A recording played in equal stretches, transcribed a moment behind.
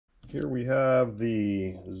Here we have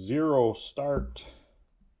the Zero Start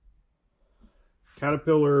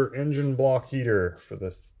Caterpillar engine block heater for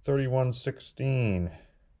the 3116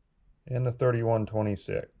 and the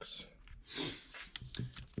 3126.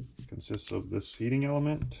 It consists of this heating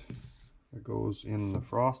element that goes in the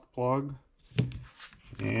frost plug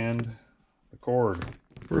and the cord.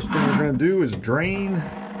 First thing we're going to do is drain the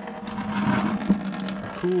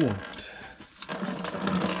coolant.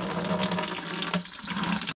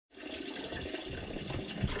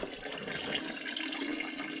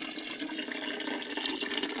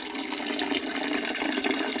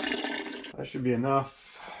 That should be enough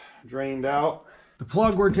drained out. The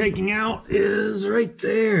plug we're taking out is right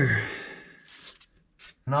there.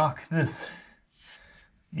 Knock this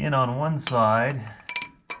in on one side.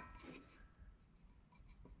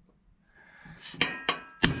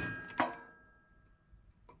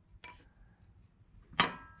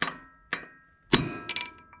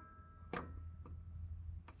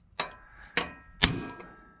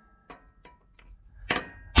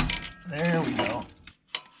 There we go.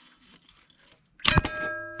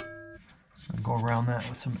 Go around that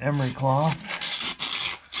with some emery cloth.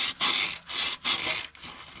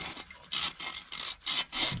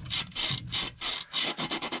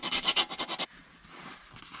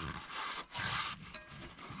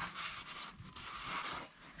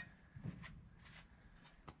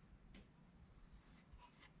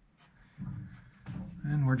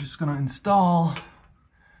 And we're just going to install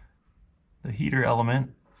the heater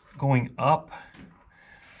element going up,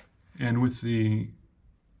 and with the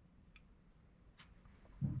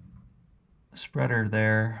spreader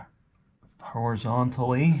there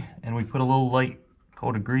horizontally, and we put a little light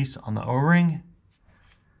coat of grease on the O-ring.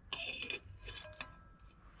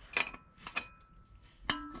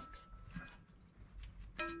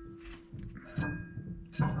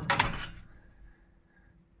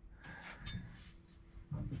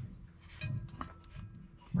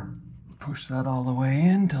 Push that all the way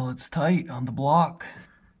in till it's tight on the block,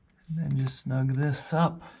 and then just snug this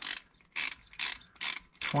up.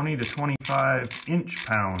 20 to 25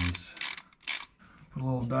 inch-pounds. Put a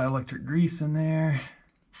little dielectric grease in there.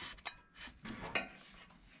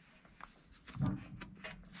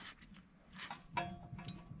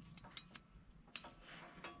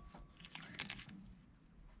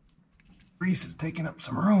 Grease is taking up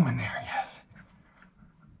some room in there, yes.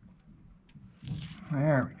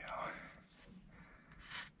 There we go.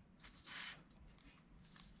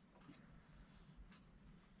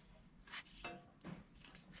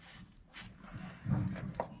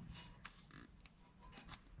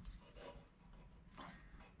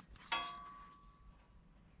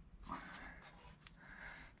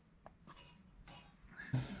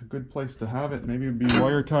 A good place to have it, maybe it would be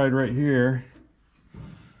wire tied right here.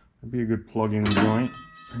 That'd be a good plug-in joint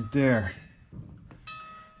right there. I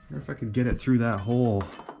wonder if I could get it through that hole.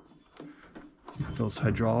 Those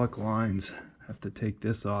hydraulic lines. Have to take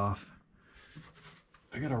this off.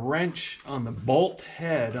 I got a wrench on the bolt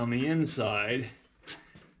head on the inside,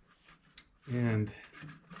 and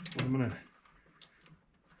what I'm gonna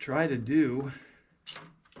try to do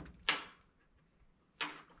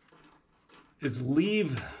is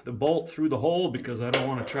leave the bolt through the hole, because I don't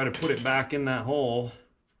want to try to put it back in that hole.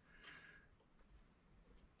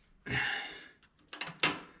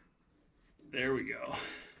 There we go.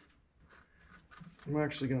 I'm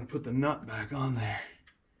actually going to put the nut back on there.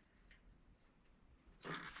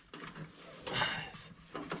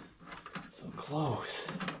 So close.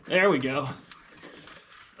 There we go.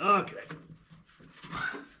 Okay.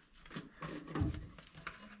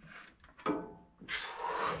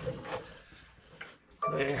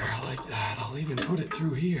 There, like that. I'll even put it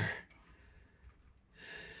through here.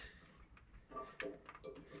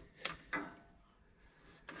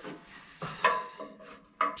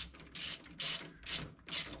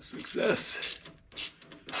 Success.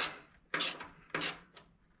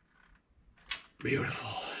 Beautiful.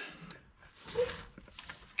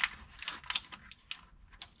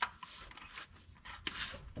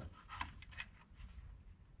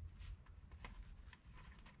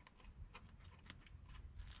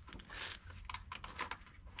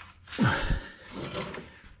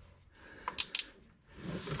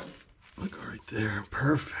 Look right there,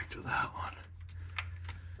 perfect with that one.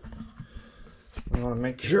 I want to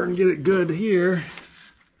make sure and get it good here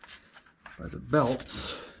by the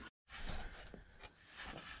belts.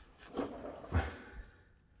 I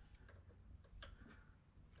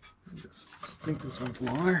think this one's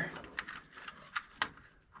longer.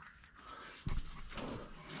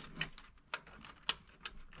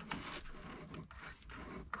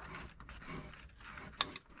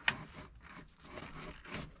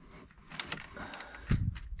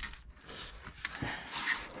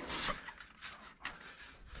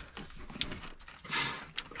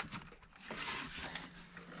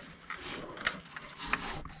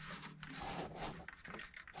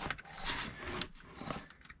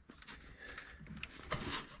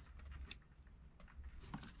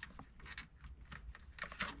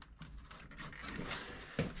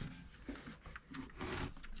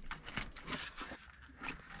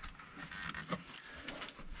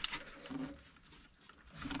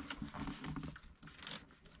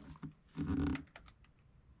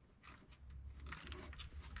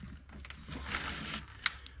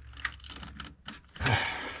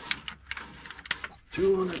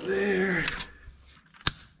 doing it there.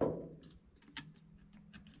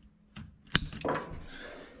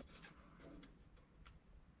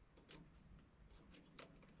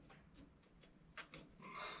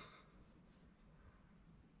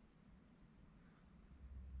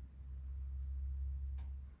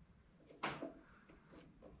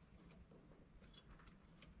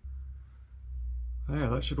 Yeah,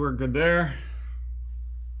 that should work good there.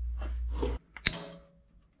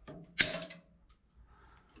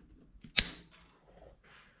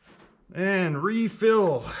 And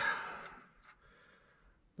refill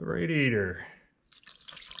the radiator.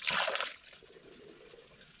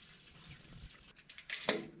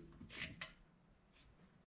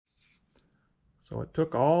 So it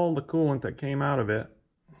took all the coolant that came out of it,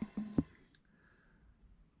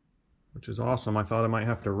 which is awesome. I thought I might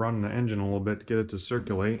have to run the engine a little bit to get it to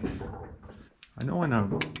circulate. I know in a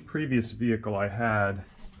previous vehicle I had,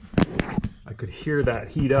 I could hear that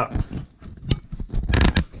heat up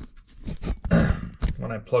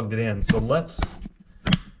when I plugged it in. So let's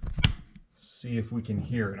see if we can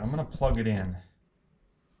hear it. I'm going to plug it in.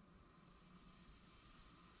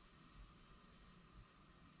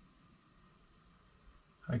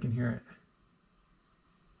 I can hear it.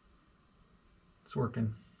 It's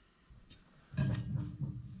working.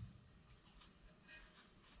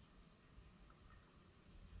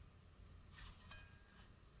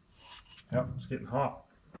 Yep, it's getting hot.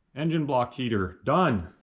 Engine block heater, done.